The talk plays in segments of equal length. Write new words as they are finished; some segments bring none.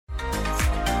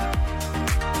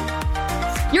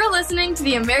You're listening to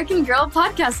the American Girl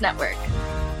Podcast Network.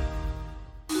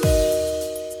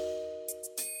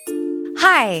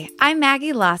 Hi, I'm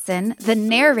Maggie Lawson, the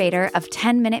narrator of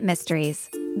 10-Minute Mysteries.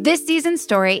 This season's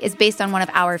story is based on one of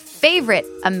our favorite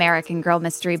American Girl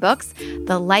mystery books,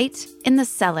 The Light in the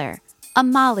Cellar, a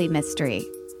Molly mystery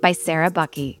by Sarah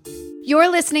Bucky.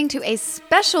 You're listening to a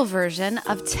special version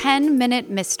of 10-Minute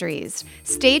Mysteries.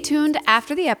 Stay tuned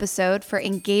after the episode for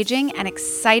engaging and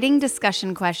exciting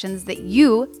discussion questions that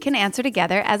you can answer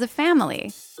together as a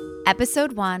family.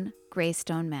 Episode 1,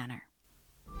 Greystone Manor.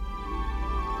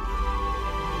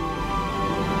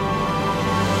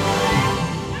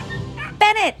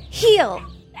 Bennett, heel!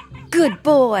 Good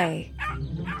boy!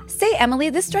 Say,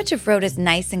 Emily, this stretch of road is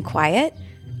nice and quiet.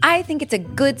 I think it's a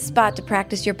good spot to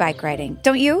practice your bike riding,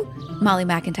 don't you? Molly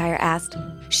McIntyre asked.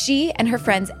 She and her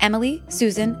friends Emily,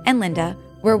 Susan, and Linda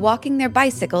were walking their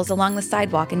bicycles along the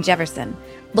sidewalk in Jefferson,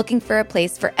 looking for a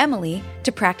place for Emily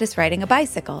to practice riding a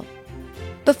bicycle.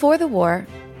 Before the war,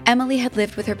 Emily had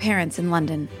lived with her parents in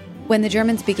London. When the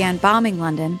Germans began bombing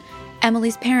London,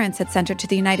 Emily's parents had sent her to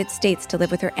the United States to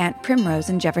live with her Aunt Primrose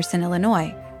in Jefferson,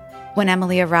 Illinois. When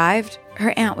Emily arrived,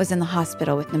 her aunt was in the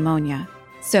hospital with pneumonia.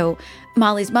 So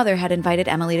Molly's mother had invited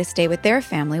Emily to stay with their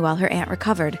family while her aunt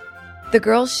recovered. The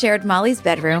girls shared Molly's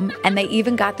bedroom, and they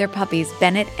even got their puppies,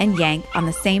 Bennett and Yank, on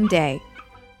the same day.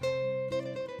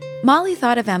 Molly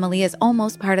thought of Emily as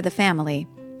almost part of the family,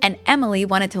 and Emily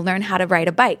wanted to learn how to ride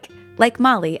a bike, like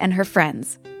Molly and her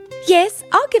friends. "Yes,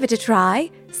 I'll give it a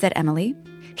try," said Emily.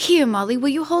 "Here, Molly, will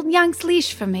you hold Yank's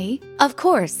leash for me?" "Of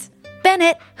course."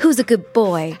 "Bennett, who's a good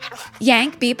boy?"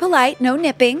 "Yank, be polite, no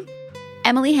nipping."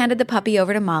 Emily handed the puppy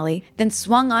over to Molly, then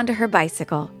swung onto her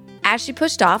bicycle. As she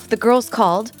pushed off, the girls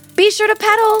called, "Be sure to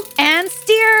pedal and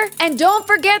steer, and don't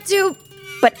forget to..."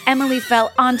 But Emily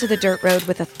fell onto the dirt road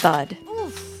with a thud.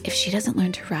 "If she doesn't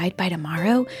learn to ride by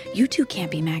tomorrow, you two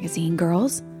can't be magazine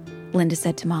girls," Linda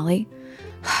said to Molly.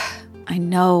 "I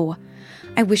know.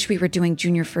 I wish we were doing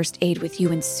junior first aid with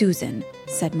you and Susan,"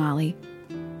 said Molly.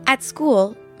 At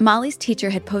school, Molly's teacher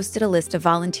had posted a list of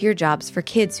volunteer jobs for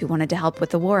kids who wanted to help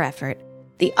with the war effort.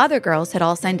 The other girls had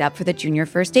all signed up for the junior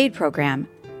first aid program.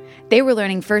 They were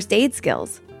learning first aid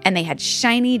skills, and they had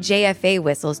shiny JFA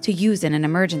whistles to use in an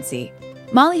emergency.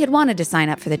 Molly had wanted to sign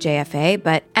up for the JFA,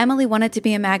 but Emily wanted to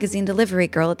be a magazine delivery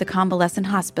girl at the convalescent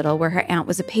hospital where her aunt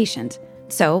was a patient.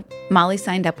 So Molly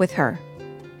signed up with her.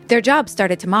 Their job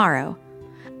started tomorrow.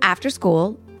 After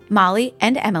school, Molly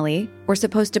and Emily were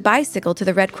supposed to bicycle to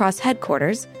the Red Cross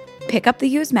headquarters, pick up the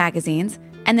used magazines,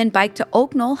 and then bike to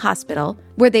Oak Knoll Hospital,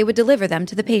 where they would deliver them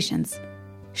to the patients.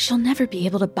 She'll never be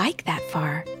able to bike that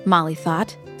far, Molly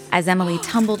thought, as Emily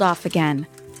tumbled off again.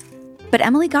 But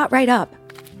Emily got right up.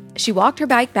 She walked her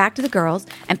bike back to the girls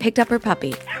and picked up her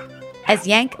puppy. As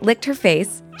Yank licked her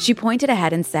face, she pointed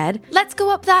ahead and said, "Let's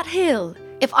go up that hill.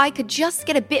 If I could just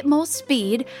get a bit more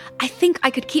speed, I think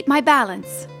I could keep my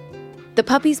balance." The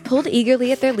puppies pulled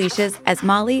eagerly at their leashes as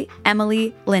Molly,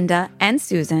 Emily, Linda, and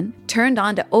Susan turned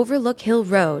onto Overlook Hill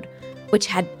Road, which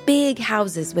had big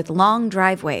houses with long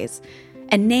driveways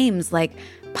and names like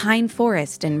Pine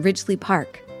Forest and Ridgely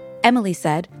Park. Emily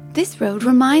said, "This road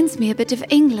reminds me a bit of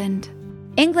England."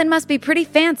 "England must be pretty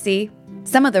fancy.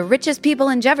 Some of the richest people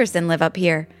in Jefferson live up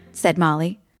here," said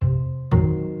Molly.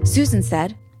 Susan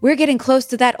said, "We're getting close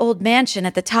to that old mansion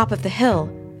at the top of the hill.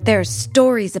 There are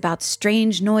stories about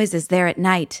strange noises there at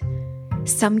night.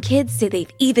 Some kids say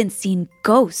they've even seen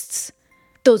ghosts.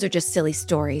 Those are just silly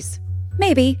stories."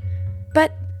 "Maybe,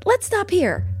 but let's stop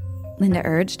here," Linda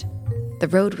urged. The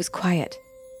road was quiet,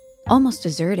 almost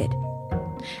deserted.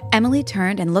 Emily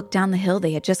turned and looked down the hill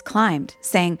they had just climbed,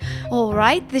 saying, "All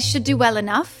right, this should do well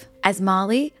enough." As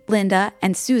Molly, Linda,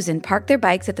 and Susan parked their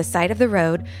bikes at the side of the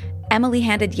road, Emily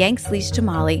handed Yank's leash to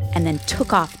Molly and then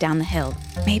took off down the hill.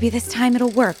 "Maybe this time it'll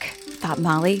work," thought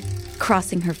Molly,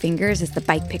 crossing her fingers as the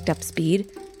bike picked up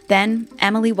speed. Then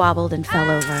Emily wobbled and fell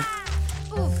over.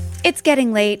 "It's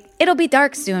getting late. It'll be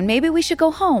dark soon. Maybe we should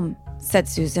go home," said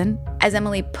Susan, as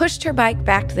Emily pushed her bike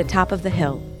back to the top of the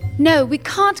hill. "No, we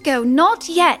can't go. Not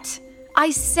yet.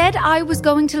 I said I was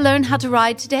going to learn how to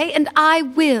ride today, and I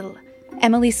will."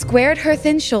 Emily squared her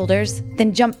thin shoulders,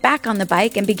 then jumped back on the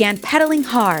bike and began pedaling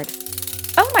hard.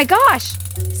 "Oh my gosh,"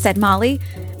 said Molly,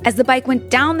 as the bike went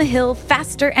down the hill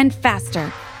faster and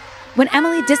faster. When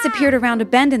Emily disappeared around a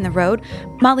bend in the road,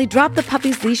 Molly dropped the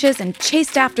puppy's leashes and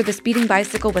chased after the speeding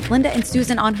bicycle with Linda and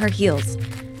Susan on her heels.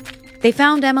 They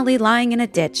found Emily lying in a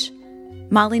ditch.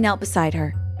 Molly knelt beside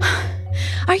her.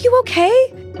 "Are you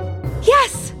okay?"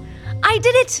 "Yes, I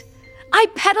did it. I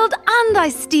pedaled and I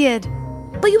steered."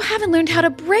 "But you haven't learned how to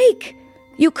brake.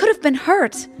 You could have been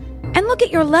hurt. And look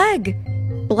at your leg."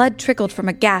 Blood trickled from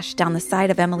a gash down the side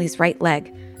of Emily's right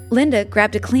leg. Linda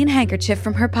grabbed a clean handkerchief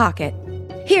from her pocket.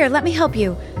 "Here, let me help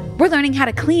you. We're learning how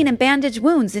to clean and bandage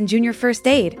wounds in junior first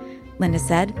aid," Linda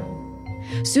said.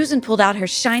 Susan pulled out her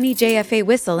shiny JFA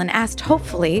whistle and asked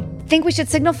hopefully, "Think we should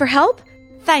signal for help?"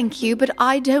 "Thank you, but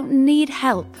I don't need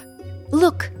help.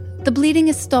 Look, the bleeding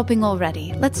is stopping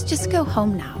already. Let's just go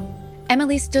home now."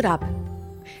 Emily stood up.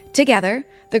 Together,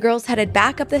 the girls headed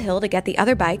back up the hill to get the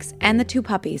other bikes and the 2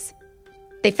 puppies.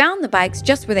 They found the bikes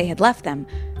just where they had left them,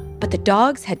 but the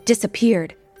dogs had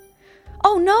disappeared.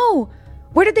 "Oh no!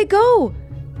 Where did they go?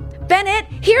 Bennett,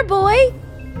 here, boy!"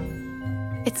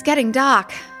 "It's getting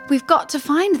dark. We've got to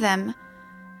find them.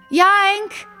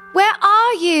 Yank, where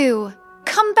are you?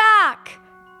 Come back!"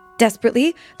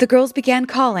 Desperately, the girls began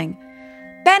calling.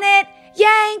 "Bennett!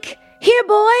 Yank! Here,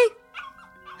 boy!"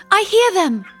 "I hear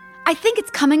them. I think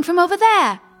it's coming from over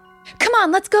there." "Come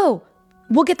on, let's go.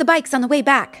 We'll get the bikes on the way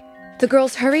back." The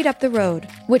girls hurried up the road,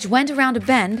 which went around a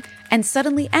bend and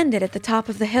suddenly ended at the top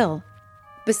of the hill.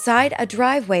 Beside a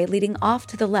driveway leading off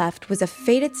to the left was a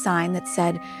faded sign that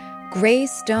said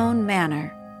Greystone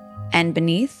Manor, and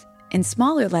beneath, in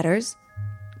smaller letters,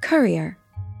 Courier.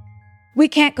 "We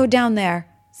can't go down there,"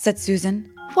 said Susan.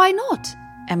 "Why not?"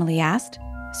 Emily asked.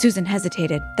 Susan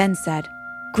hesitated, then said,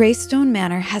 "Greystone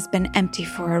Manor has been empty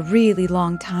for a really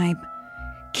long time.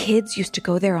 Kids used to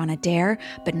go there on a dare,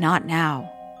 but not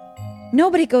now."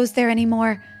 "Nobody goes there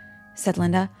anymore," said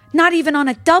Linda. "Not even on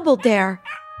a double dare."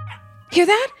 "Hear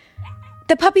that?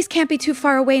 The puppies can't be too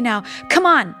far away now. Come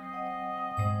on."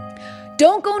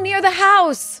 "Don't go near the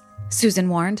house," Susan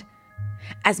warned,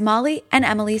 as Molly and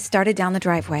Emily started down the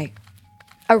driveway.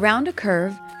 Around a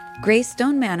curve,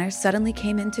 Greystone Manor suddenly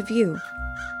came into view.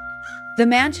 The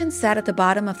mansion sat at the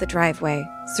bottom of the driveway,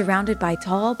 surrounded by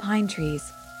tall pine trees.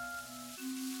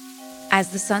 As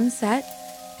the sun set,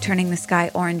 turning the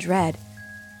sky orange-red,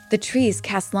 the trees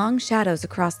cast long shadows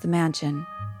across the mansion.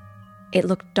 It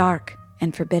looked dark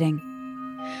and forbidding.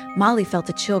 Molly felt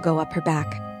a chill go up her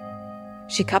back.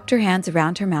 She cupped her hands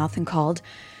around her mouth and called,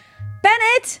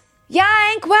 "Bennett!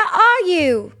 Yank, where are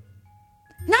you?"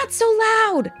 "Not so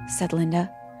loud," said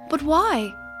Linda. "But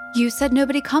why? You said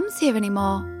nobody comes here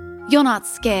anymore. You're not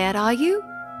scared, are you?"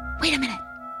 "Wait a minute.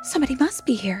 Somebody must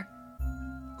be here.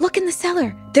 Look in the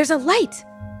cellar. There's a light."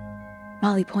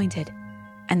 Molly pointed,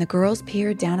 and the girls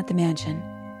peered down at the mansion.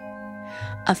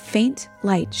 A faint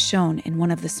light shone in one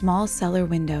of the small cellar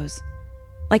windows,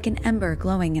 like an ember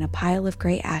glowing in a pile of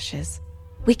gray ashes.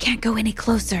 "We can't go any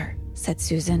closer," said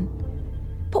Susan.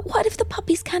 "But what if the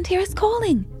puppies can't hear us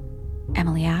calling?"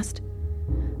 Emily asked.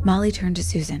 Molly turned to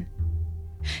Susan.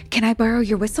 "Can I borrow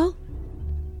your whistle?"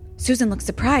 Susan looked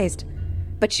surprised,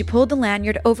 but she pulled the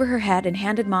lanyard over her head and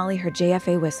handed Molly her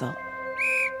JFA whistle.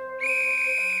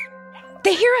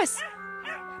 "They hear us!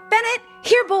 Bennett,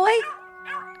 here, boy!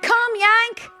 Come,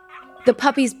 Yank!" The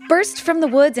puppies burst from the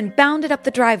woods and bounded up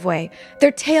the driveway,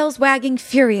 their tails wagging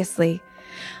furiously.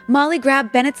 Molly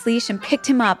grabbed Bennett's leash and picked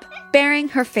him up, burying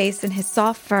her face in his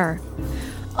soft fur.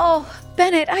 "Oh,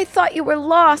 Bennett, I thought you were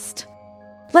lost."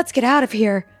 "Let's get out of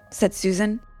here," said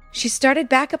Susan. She started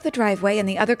back up the driveway and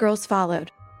the other girls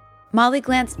followed. Molly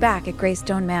glanced back at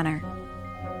Greystone Manor.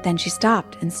 Then she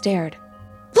stopped and stared.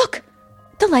 "Look!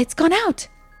 The light's gone out."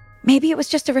 "Maybe it was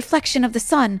just a reflection of the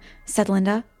sun," said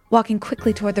Linda, walking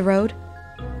quickly toward the road.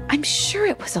 "I'm sure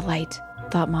it was a light,"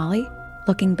 thought Molly,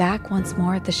 looking back once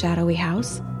more at the shadowy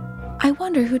house. "I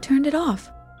wonder who turned it off."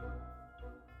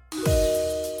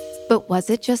 But was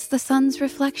it just the sun's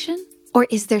reflection? Or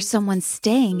is there someone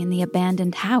staying in the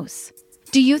abandoned house?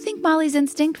 Do you think Molly's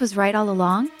instinct was right all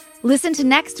along? Listen to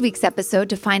next week's episode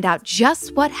to find out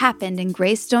just what happened in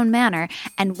Greystone Manor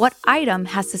and what item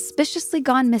has suspiciously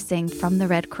gone missing from the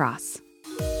Red Cross.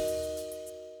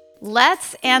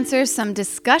 Let's answer some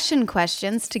discussion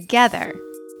questions together.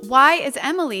 Why is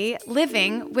Emily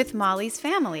living with Molly's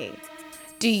family?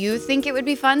 Do you think it would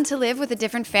be fun to live with a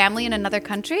different family in another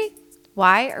country?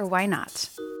 Why or why not?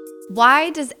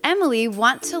 Why does Emily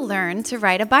want to learn to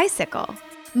ride a bicycle?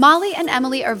 Molly and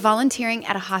Emily are volunteering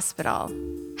at a hospital.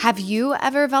 Have you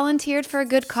ever volunteered for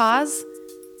a good cause?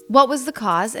 What was the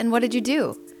cause and what did you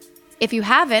do? If you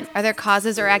haven't, are there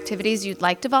causes or activities you'd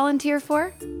like to volunteer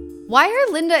for? Why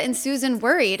are Linda and Susan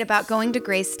worried about going to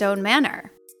Greystone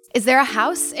Manor? Is there a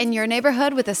house in your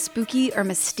neighborhood with a spooky or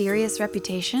mysterious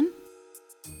reputation?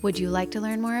 Would you like to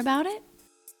learn more about it?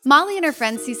 Molly and her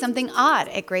friends see something odd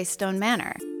at Greystone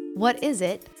Manor. What is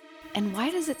it, and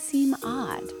why does it seem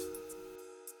odd?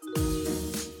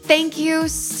 Thank you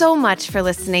so much for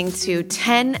listening to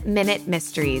 10-Minute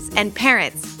Mysteries. And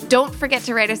parents, don't forget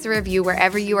to write us a review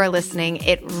wherever you are listening.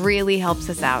 It really helps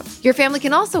us out. Your family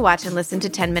can also watch and listen to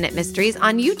 10-Minute Mysteries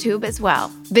on YouTube as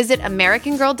well. Visit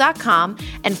AmericanGirl.com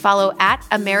and follow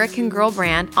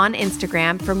 @AmericanGirlBrand on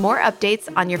Instagram for more updates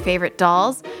on your favorite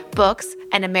dolls, books,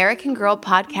 and American Girl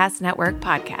Podcast Network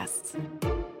podcasts.